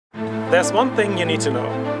There's one thing you need to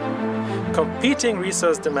know. Competing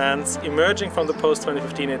resource demands emerging from the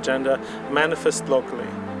post-2015 agenda manifest locally.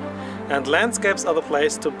 And landscapes are the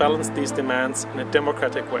place to balance these demands in a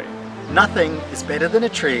democratic way. Nothing is better than a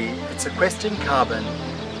tree at sequestering carbon,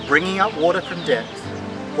 bringing up water from depth,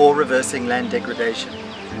 or reversing land degradation.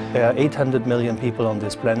 There are 800 million people on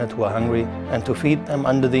this planet who are hungry, and to feed them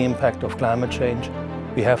under the impact of climate change,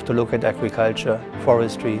 we have to look at agriculture,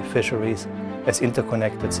 forestry, fisheries as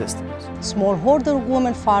interconnected systems. Smallholder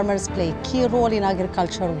women farmers play a key role in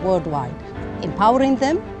agriculture worldwide. Empowering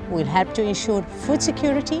them will help to ensure food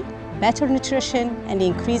security, better nutrition, and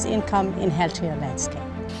increase income in healthier landscapes.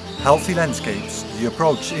 Healthy landscapes, the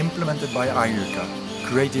approach implemented by AIRCA,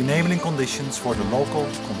 create the enabling conditions for the local,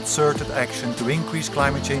 concerted action to increase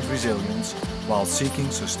climate change resilience while seeking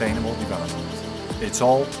sustainable development. It's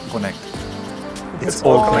all connected. It's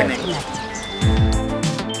all connected.